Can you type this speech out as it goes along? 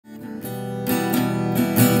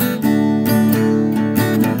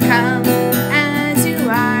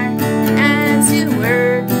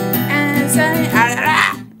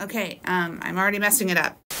Okay, I'm already messing it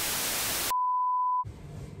up.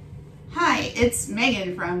 Hi, it's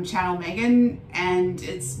Megan from Channel Megan, and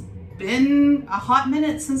it's been a hot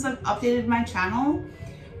minute since I've updated my channel.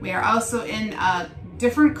 We are also in a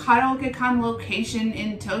different karaoke location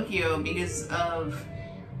in Tokyo because of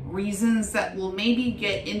reasons that we'll maybe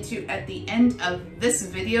get into at the end of this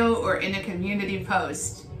video or in a community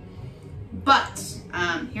post. But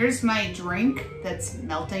here's my drink that's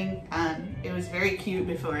melting. It was very cute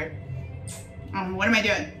before. What am I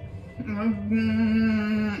doing?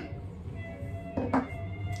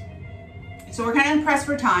 So we're kind of pressed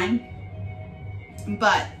for time,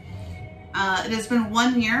 but it has been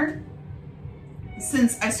 1 year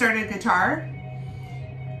since I started guitar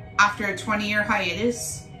after a 20-year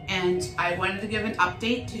hiatus, and I wanted to give an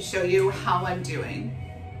update to show you how I'm doing.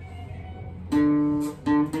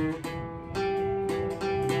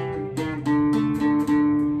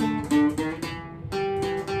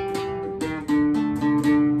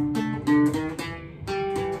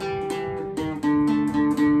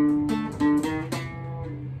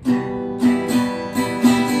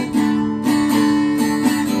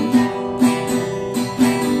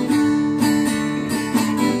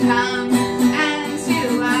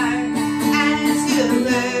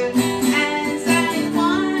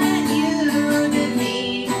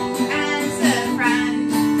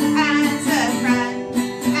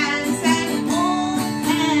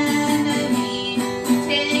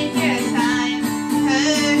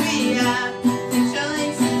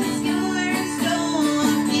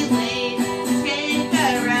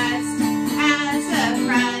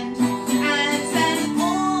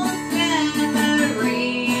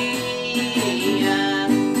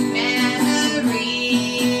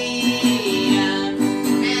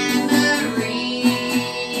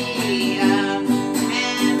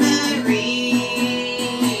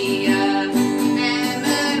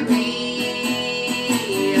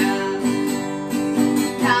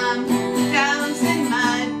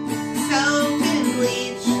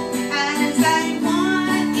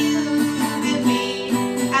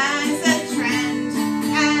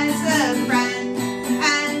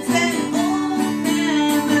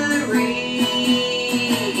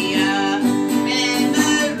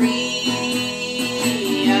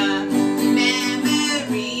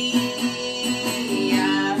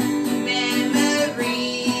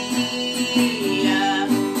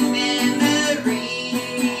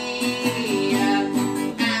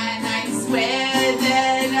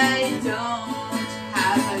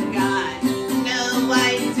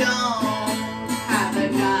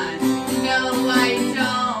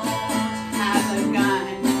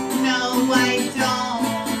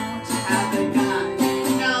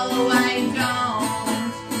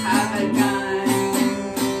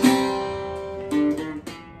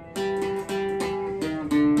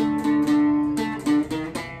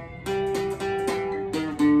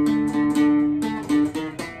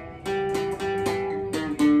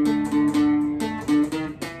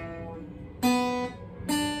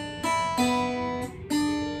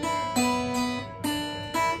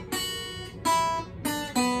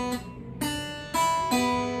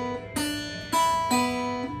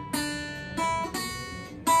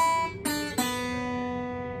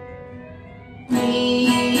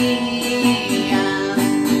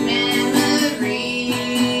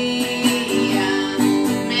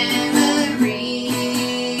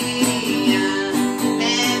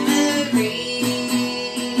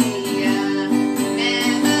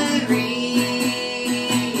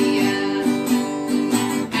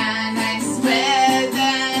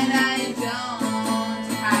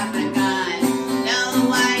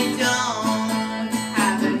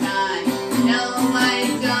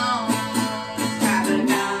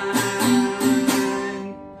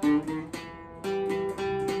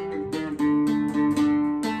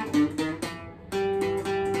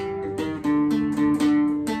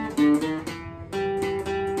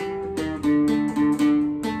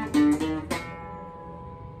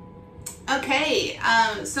 Okay,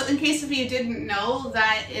 so in case if you didn't know,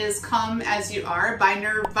 that is Come As You Are by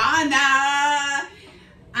Nirvana.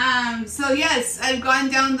 So yes, I've gone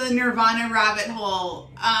down the Nirvana rabbit hole.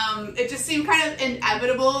 It just seemed kind of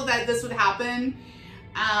inevitable that this would happen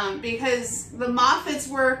because the Moffatts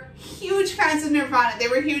were huge fans of Nirvana. They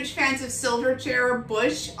were huge fans of Silverchair,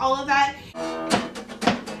 Bush, all of that.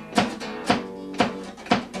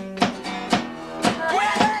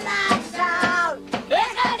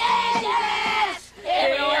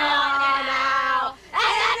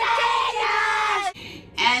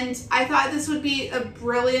 I thought this would be a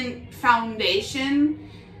brilliant foundation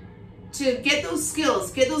to get those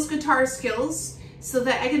skills, get those guitar skills so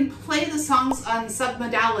that I can play the songs on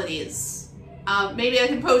submodalities. Maybe I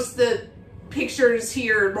can post the pictures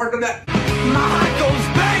here. My heart goes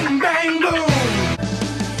bang, bang, boom.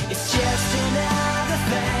 It's just another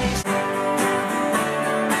phase.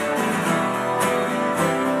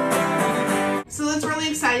 So that's really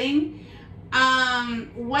exciting.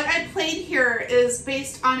 What I played here is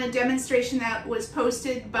based on a demonstration that was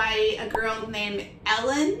posted by a girl named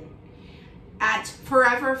Ellen at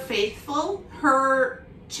Forever Faithful. Her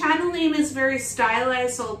channel name is very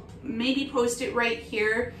stylized, so I'll maybe post it right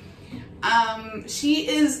here. She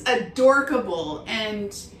is adorkable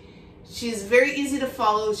and she's very easy to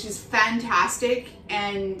follow. She's fantastic,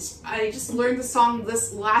 and I just learned the song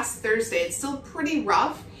this last Thursday. It's still pretty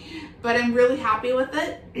rough, but I'm really happy with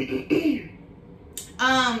it.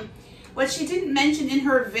 What she didn't mention in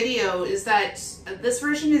her video is that this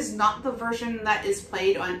version is not the version that is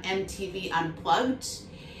played on MTV Unplugged,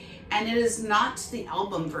 and it is not the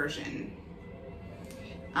album version.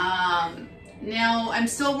 Now, I'm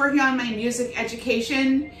still working on my music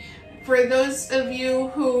education. For those of you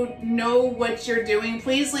who know what you're doing,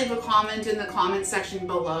 please leave a comment in the comment section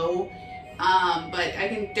below. But I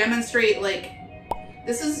can demonstrate, like,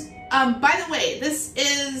 this is, by the way, this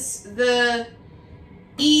is the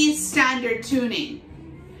E standard tuning.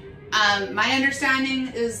 My understanding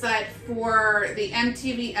is that for the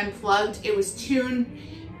MTV Unplugged, it was tuned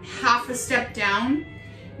half a step down,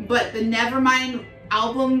 but the Nevermind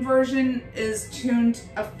album version is tuned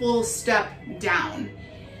a full step down.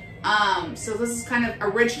 So this is kind of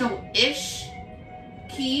original-ish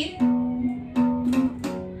key.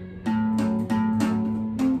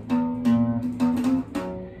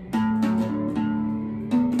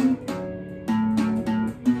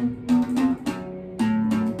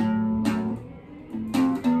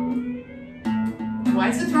 Why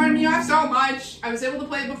is it throwing me off so much? I was able to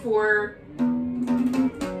play it before.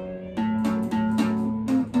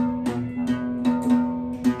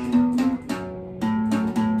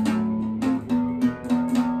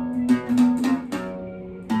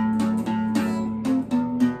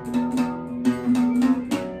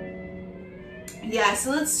 Yeah,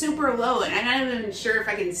 so it's super low, and I'm not even sure if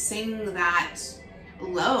I can sing that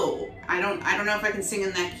low. I don't know if I can sing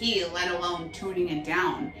in that key, let alone tuning it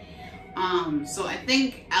down. So I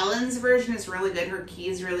think Ellen's version is really good. Her key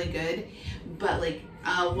is really good, but like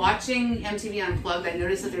watching MTV Unplugged, I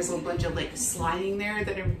noticed that there's a bunch of like sliding there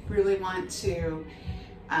that I really want to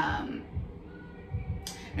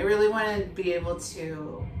be able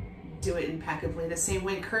to do it impeccably the same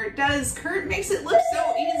way Kurt does. Kurt makes it look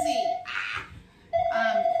so easy.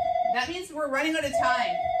 That means we're running out of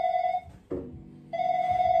time.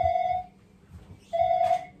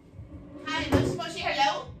 Hi, Moshi,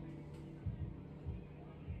 hello.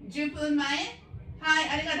 Jupun Mai. Hi,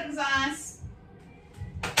 arigatou gozaimasu.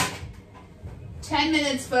 10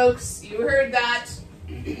 minutes, folks. You heard that.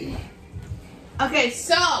 Okay,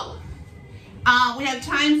 so we have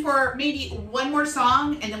time for maybe one more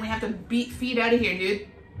song, and then we have to beat feet out of here, dude.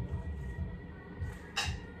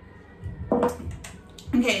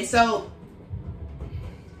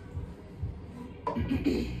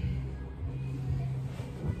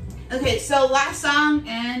 Okay, so last song,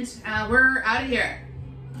 and we're out of here.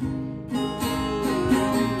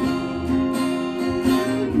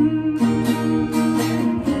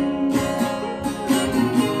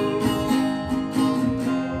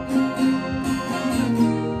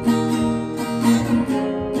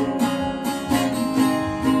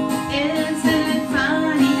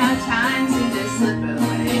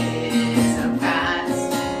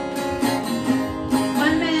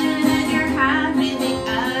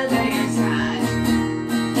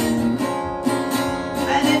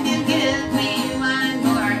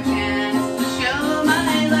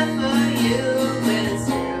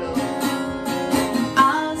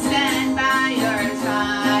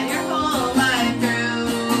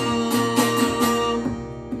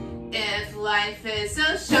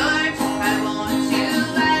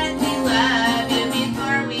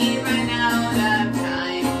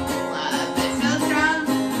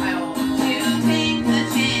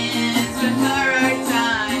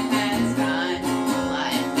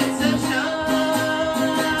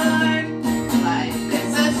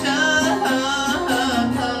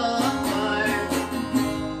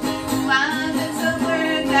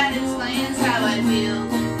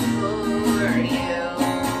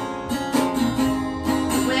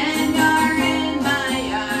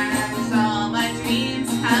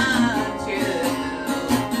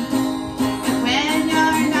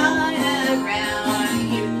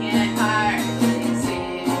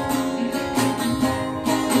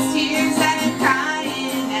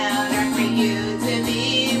 You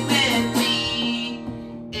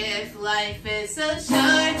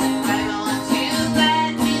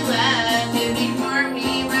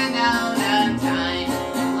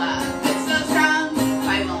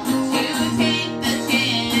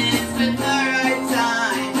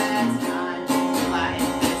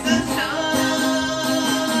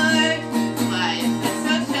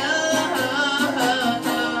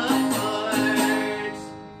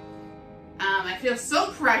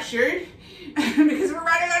pressured because we're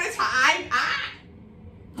running out of time. Ah!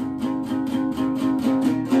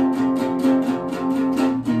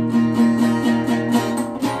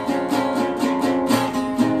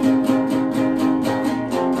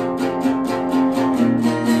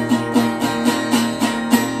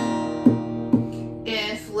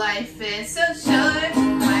 If life is so short,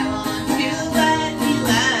 why won't you let me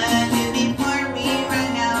love you before we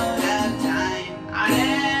run out of time?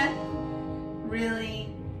 Really?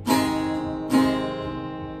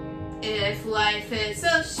 If life is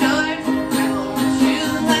so short, why won't you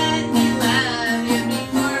let me love you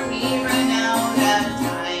before we run out of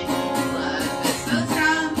time? Love is so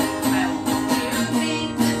strong, why won't you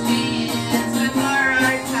take the chance before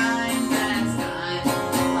our time has gone?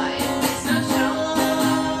 Life is so short,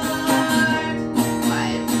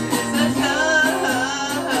 life is so short.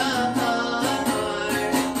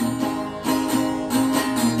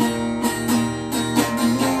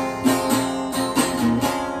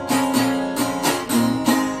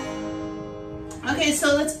 Okay,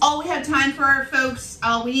 so that's all we have time for, folks.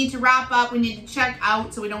 We need to wrap up. We need to check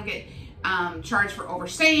out so we don't get charged for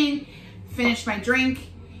overstaying. Finish my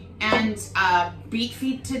drink and beat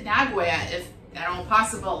feet to Nagoya if at all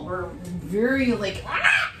possible. We're very like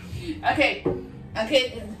okay.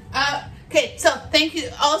 So thank you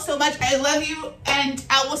all so much. I love you, and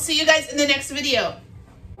I will see you guys in the next video.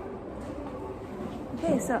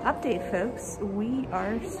 Okay, so update, folks. We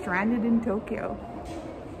are stranded in Tokyo.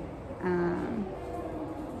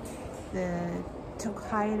 The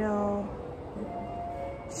Tokaido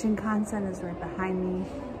Shinkansen is right behind me,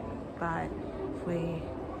 but if we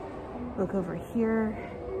look over here,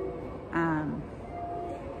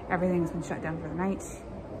 everything's been shut down for the night,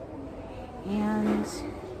 and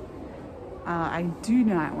I do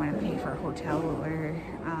not want to pay for a hotel or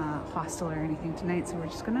hostel or anything tonight, so we're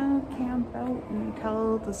just gonna camp out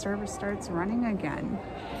until the service starts running again.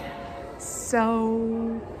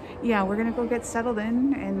 So yeah, we're gonna go get settled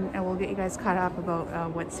in, and we'll get you guys caught up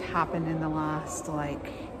about what's happened in the last like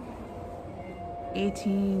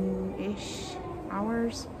 18-ish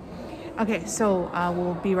hours. Okay, so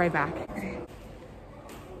we'll be right back.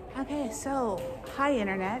 Okay, so hi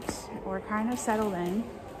internet, we're kind of settled in.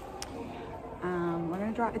 We're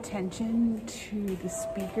gonna draw attention to the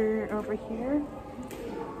speaker over here.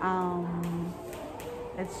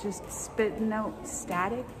 It's just spitting out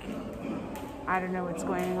static. I don't know what's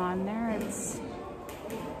going on there. It's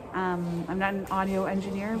I'm not an audio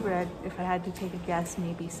engineer, but if I had to take a guess,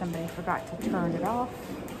 maybe somebody forgot to turn it off.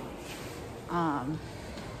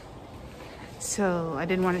 So I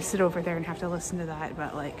didn't want to sit over there and have to listen to that,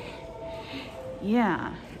 but like,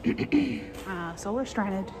 yeah. So we're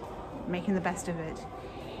stranded, making the best of it.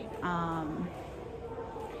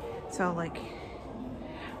 So like,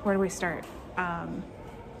 where do we start?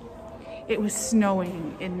 It was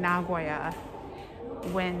snowing in Nagoya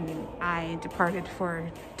when I departed for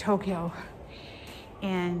Tokyo,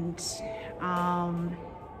 and I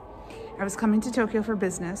was coming to Tokyo for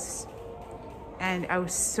business, and I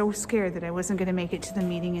was so scared that I wasn't going to make it to the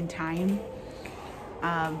meeting in time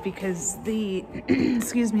because the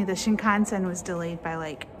excuse me, the Shinkansen was delayed by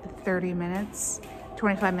like 30 minutes,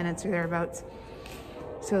 25 minutes or thereabouts.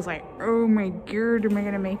 So I was like, oh my god, am I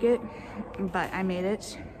gonna make it? But I made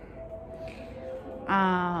it.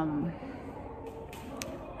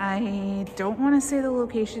 I don't want to say the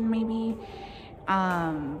location maybe,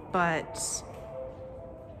 but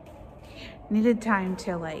needed time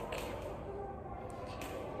to like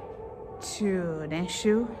to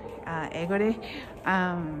Neshu, Egore,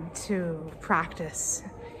 to practice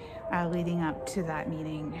leading up to that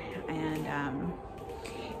meeting. And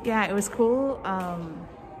yeah, it was cool.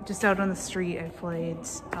 Just out on the street, I played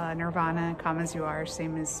Nirvana, Come As You Are,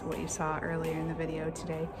 same as what you saw earlier in the video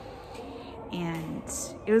today. And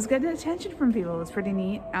it was getting attention from people. It was pretty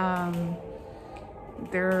neat.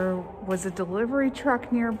 There was a delivery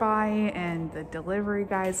truck nearby, and the delivery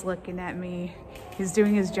guy's looking at me. He's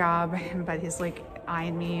doing his job, but he's like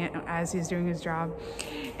eyeing me as he's doing his job.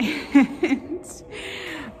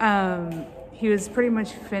 And he was pretty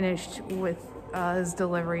much finished with his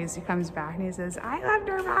deliveries. He comes back and he says, I love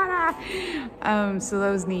Nirvana. So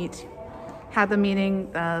that was neat. Had the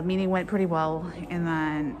meeting went pretty well, and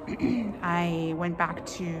then I went back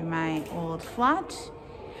to my old flat.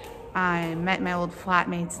 I met my old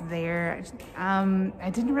flatmates there. I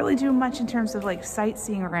didn't really do much in terms of like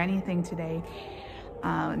sightseeing or anything today.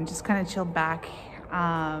 And just kind of chilled back,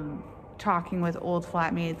 talking with old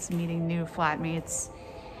flatmates, meeting new flatmates,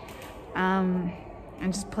 and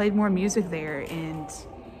just played more music there. And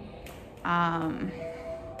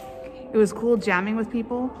it was cool jamming with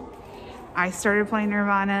people. I started playing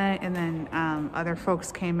Nirvana, and then other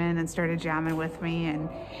folks came in and started jamming with me, and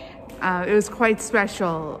it was quite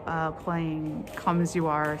special playing Come As You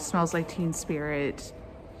Are, Smells Like Teen Spirit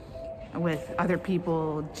with other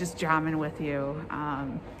people just jamming with you.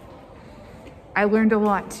 I learned a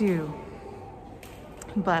lot too,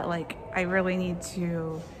 but like I really need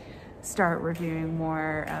to start reviewing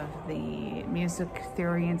more of the music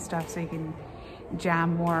theory and stuff so you can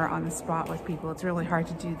jam more on the spot with people. It's really hard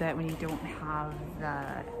to do that when you don't have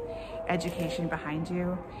the education behind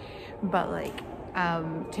you. But like,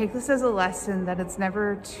 take this as a lesson that it's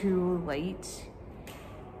never too late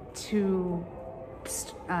to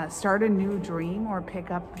start a new dream or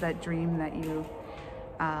pick up that dream that you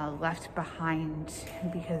left behind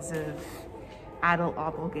because of adult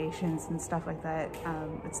obligations and stuff like that.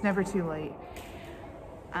 It's never too late.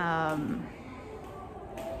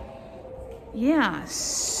 Yeah,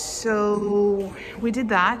 so we did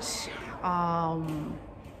that.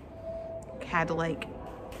 Had like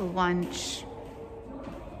lunch.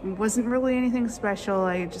 It wasn't really anything special.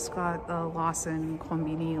 I just got the Lawson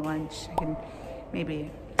Combini lunch. I can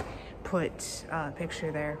maybe put a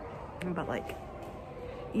picture there, but like,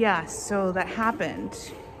 yeah, so that happened.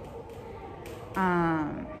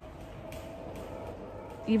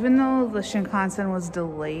 Even though the Shinkansen was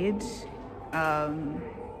delayed,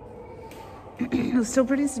 it was still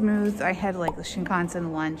pretty smooth. I had like the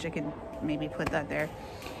Shinkansen lunch. I could maybe put that there,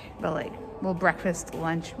 but like, well, breakfast,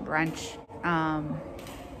 lunch, brunch.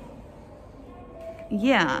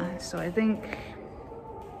 Yeah, so I think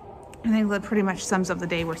that pretty much sums up the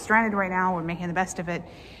day. We're stranded right now. We're making the best of it.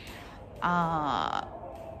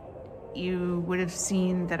 You would have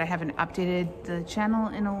seen that I haven't updated the channel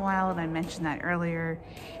in a while, and I mentioned that earlier,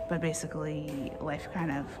 but basically life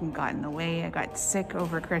kind of got in the way. I got sick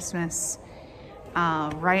over Christmas.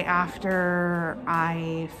 Right after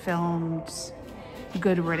I filmed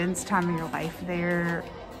Good Riddance, Time of Your Life there,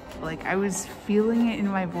 like I was feeling it in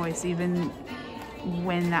my voice even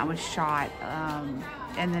when that was shot,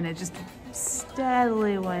 and then it just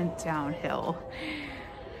steadily went downhill.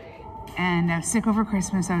 And I was sick over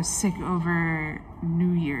Christmas. I was sick over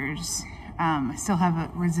New Year's. I still have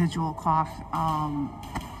a residual cough.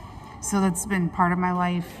 So that's been part of my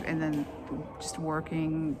life. And then just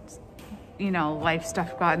working, you know, life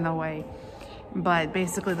stuff got in the way. But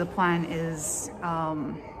basically the plan is,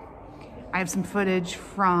 I have some footage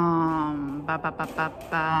from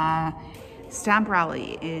Stamp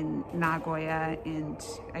Rally in Nagoya, and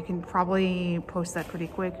I can probably post that pretty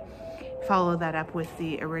quick. Follow that up with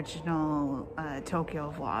the original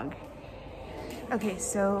Tokyo vlog. Okay,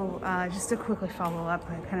 so just to quickly follow up,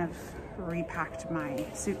 I kind of repacked my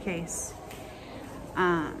suitcase.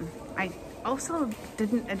 I also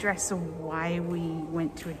didn't address why we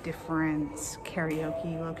went to a different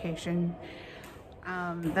karaoke location.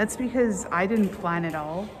 That's because I didn't plan it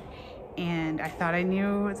all, and I thought I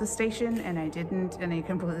knew the station, and I didn't, and I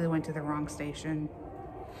completely went to the wrong station.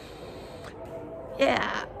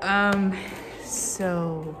 Yeah,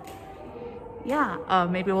 so yeah,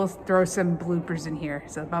 maybe we'll throw some bloopers in here.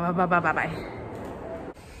 So bye.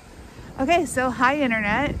 Okay, so hi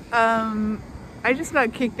internet. I just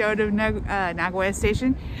got kicked out of Nagoya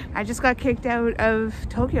station. I just got kicked out of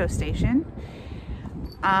Tokyo station.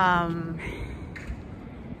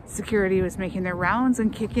 Security was making their rounds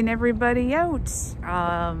and kicking everybody out.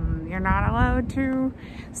 You're not allowed to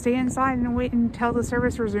stay inside and wait until the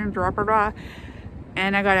service resumes,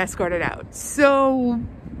 and I got escorted out. So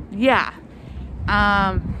yeah,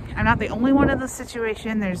 I'm not the only one in this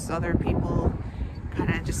situation. There's other people kind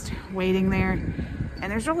of just waiting there, and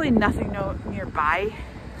there's really nothing nearby.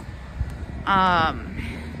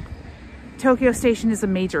 Tokyo station is a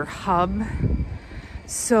major hub,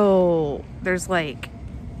 so there's like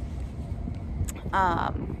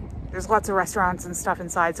there's lots of restaurants and stuff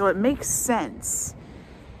inside, so it makes sense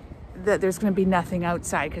that there's going to be nothing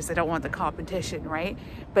outside because they don't want the competition, right?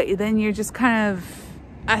 But then you're just kind of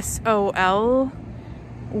SOL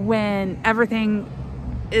when everything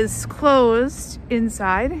is closed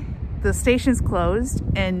inside, the station's closed,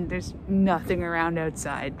 and there's nothing around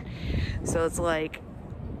outside. So it's like,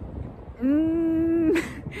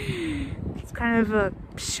 it's kind of a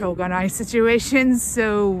Shogun-ai situation.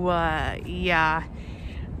 So yeah.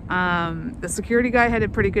 The security guy had a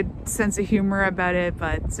pretty good sense of humor about it,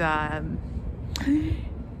 but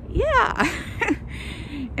yeah.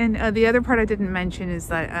 And the other part I didn't mention is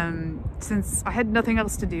that since I had nothing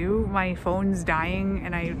else to do, my phone's dying,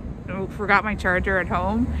 and I forgot my charger at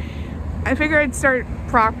home, I figured I'd start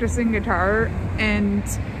practicing guitar. And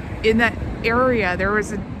in that area, there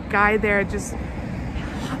was a guy there just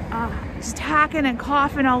just hacking and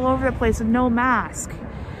coughing all over the place with no mask.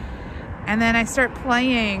 And then I start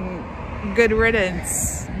playing Good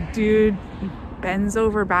Riddance. Dude bends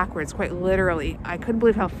over backwards, quite literally. I couldn't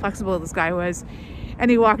believe how flexible this guy was.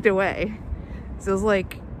 And he walked away. So it was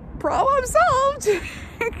like, problem solved.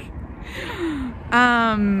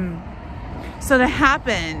 So that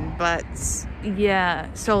happened, but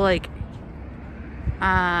yeah, so like,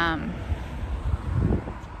 I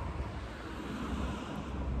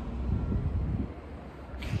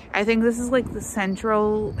think this is like the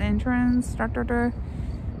central entrance.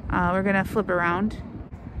 We're gonna flip around.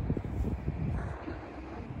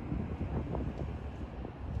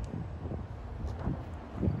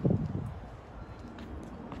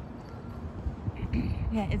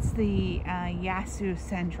 Yeah, it's the Yasu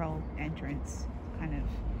Central entrance. Kind of,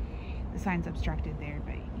 the sign's obstructed there,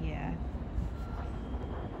 but yeah.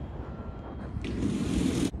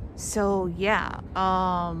 So yeah,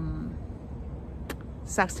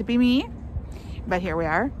 sucks to be me, but here we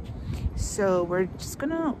are. So we're just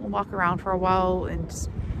gonna walk around for a while and just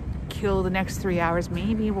kill the next 3 hours.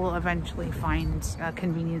 Maybe we'll eventually find a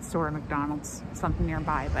convenience store or McDonald's, something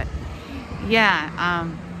nearby, but yeah,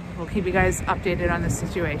 we'll keep you guys updated on the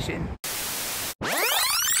situation.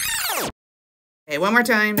 Okay, one more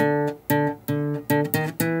time.